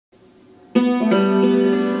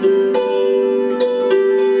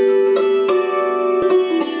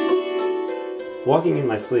Walking in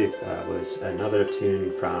My Sleep was another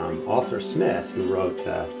tune from Arthur Smith, who wrote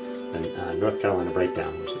the North Carolina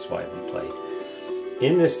Breakdown, which is widely played.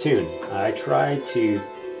 In this tune, I tried to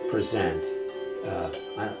present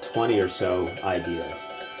 20 or so ideas.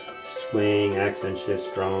 Swing, accent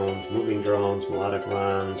shifts, drones, moving drones, melodic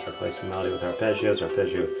runs, replacing melody with arpeggios,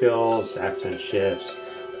 arpeggio fills, accent shifts,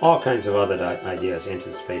 all kinds of other ideas,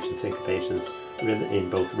 anticipation, syncopations, in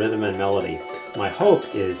both rhythm and melody. My hope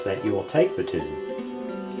is that you will take the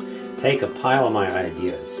tune, take a pile of my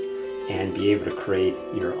ideas, and be able to create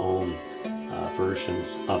your own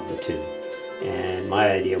versions of the tune. And my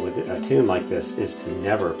idea with a tune like this is to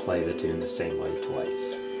never play the tune the same way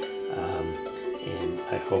twice. And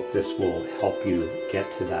I hope this will help you get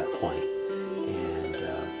to that point. And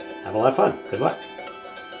have a lot of fun. Good luck.